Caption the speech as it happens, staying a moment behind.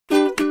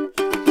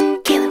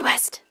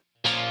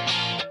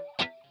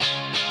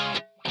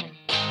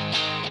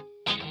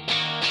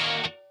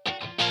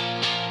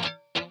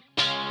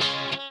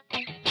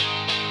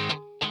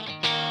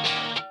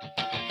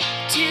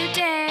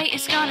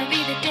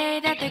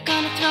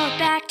throw it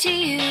back to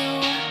you.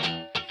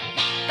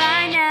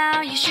 By now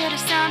you should have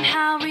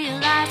somehow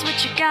realized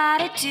what you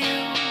gotta do.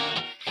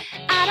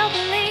 I don't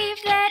believe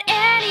that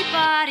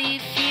anybody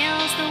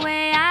feels the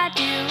way I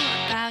do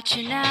about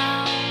you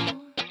now.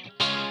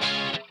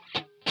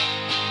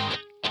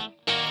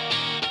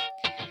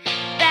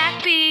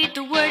 Backbeat,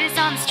 the word is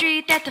on the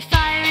street that the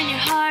fire in your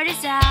heart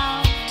is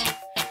out.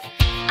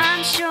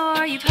 I'm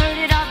sure you've heard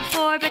it all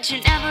before, but you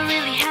never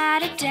really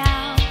had a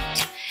doubt.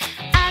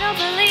 I don't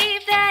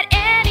believe that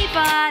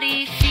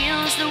anybody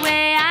feels the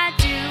way I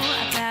do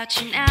about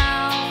you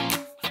now.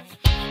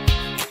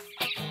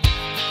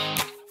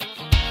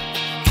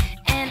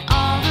 And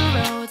all the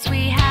roads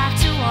we have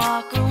to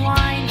walk are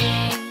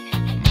winding,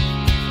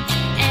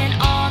 and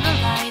all the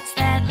lights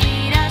that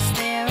lead us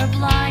there are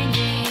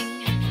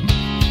blinding.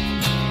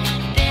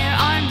 There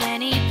are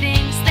many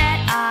things that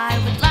I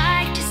would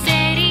like to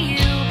say to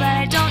you, but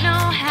I don't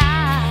know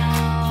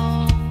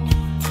how.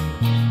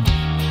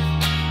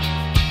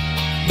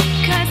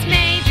 'Cause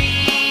maybe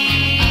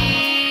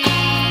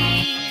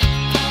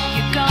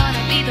you're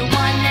gonna be the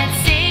one that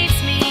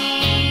saves me.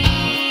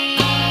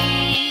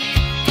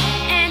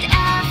 And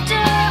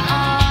after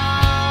all,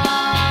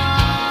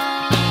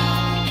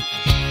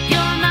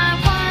 you're my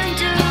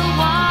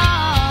Wonderwall.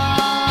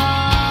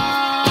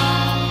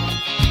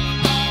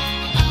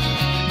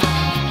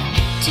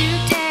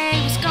 Today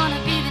was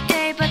gonna be the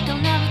day, but they'll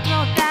never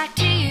throw it back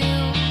to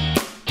you.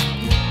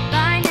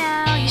 By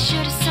now you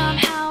should have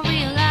somehow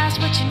realized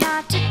what you're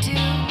not to do.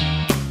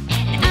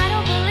 And I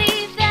don't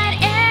believe that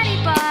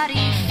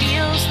anybody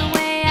feels the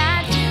way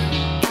I do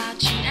about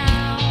you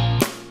now.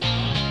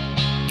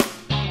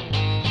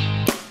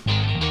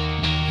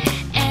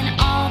 And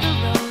all the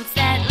roads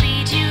that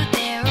lead you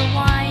there are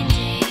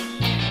winding,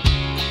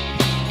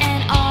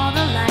 and all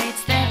the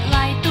lights that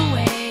light the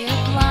way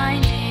are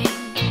blinding.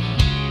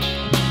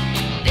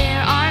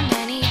 There are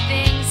many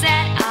things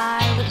that I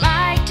would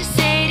like to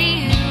say to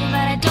you,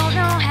 but I don't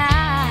know how.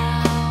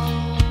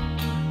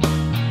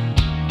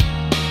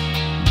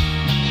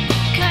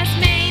 'Cause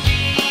maybe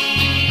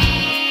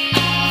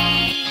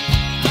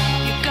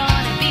you're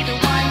gonna be the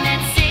one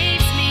that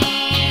saves me.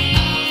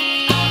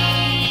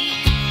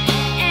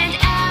 And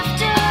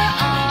after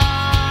all,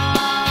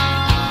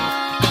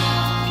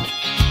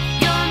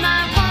 you're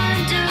my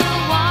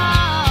Wonderwall.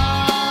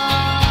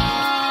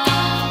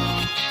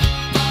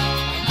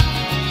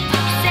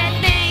 Said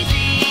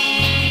maybe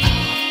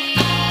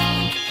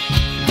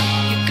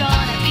you're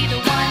gonna be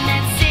the one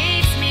that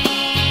saves me.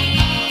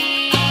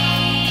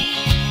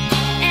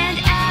 And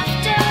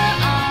after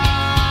all,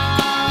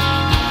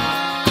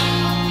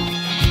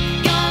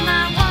 you're my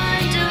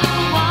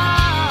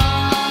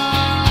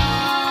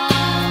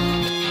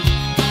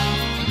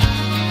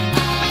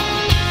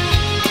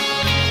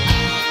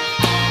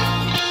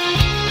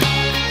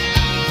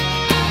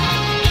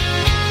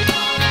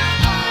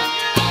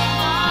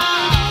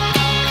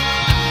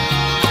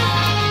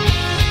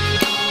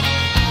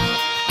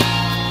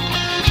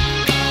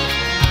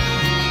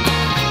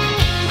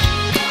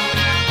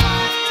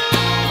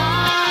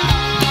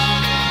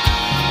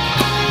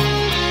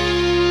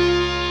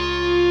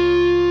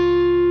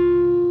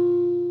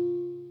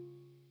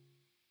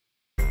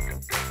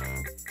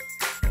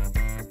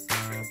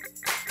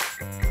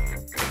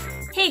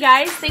Hey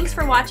guys, thanks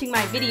for watching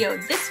my video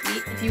this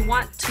week. If you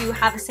want to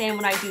have a say in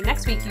what I do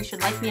next week, you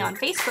should like me on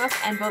Facebook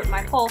and vote in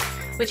my poll,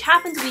 which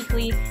happens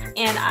weekly,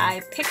 and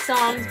I pick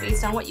songs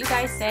based on what you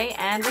guys say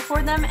and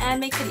record them and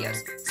make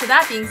videos. So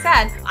that being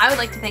said, I would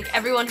like to thank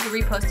everyone who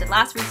reposted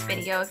last week's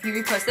video. If you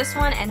repost this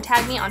one and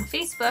tag me on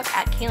Facebook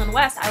at Kaylin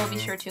West, I will be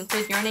sure to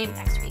include your name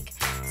next week.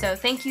 So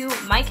thank you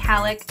Mike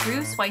Halleck,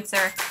 Drew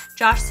Schweitzer,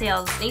 Josh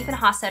Sales, Nathan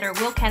Hossetter,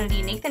 Will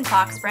Kennedy, Nathan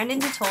Fox, Brendan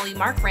Detoli,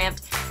 Mark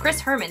Rampt, Chris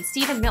Herman,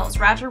 Stephen Mills,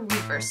 Roger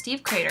Weaver,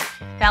 Steve Crater,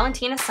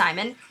 Valentina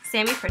Simon,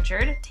 Sammy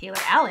Pritchard,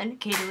 Taylor Allen,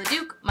 Katie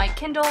LeDuc, Mike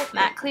Kindle,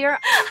 Matt Clear,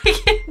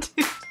 I can't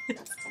do this,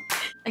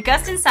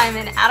 Augustin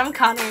Simon, Adam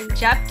Connor,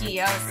 Jeff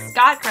Gio,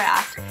 Scott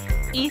Kraft,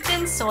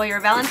 Ethan Sawyer,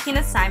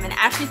 Valentina Simon,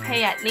 Ashley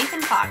Payette,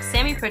 Nathan Fox,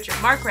 Sammy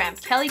Pritchard, Mark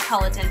Rampt, Kelly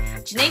Culleton,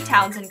 Janae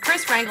Townsend,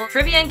 Chris Rangel,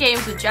 Trivia and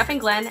Games with Jeff and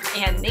Glenn,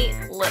 and Nate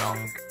Little.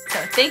 So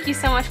thank you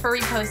so much for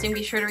reposting.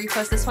 Be sure to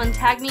repost this one,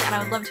 tag me, and I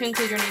would love to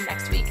include your name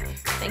next week.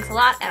 Thanks a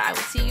lot, and I will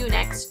see you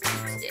next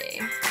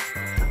Tuesday.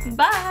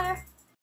 Bye!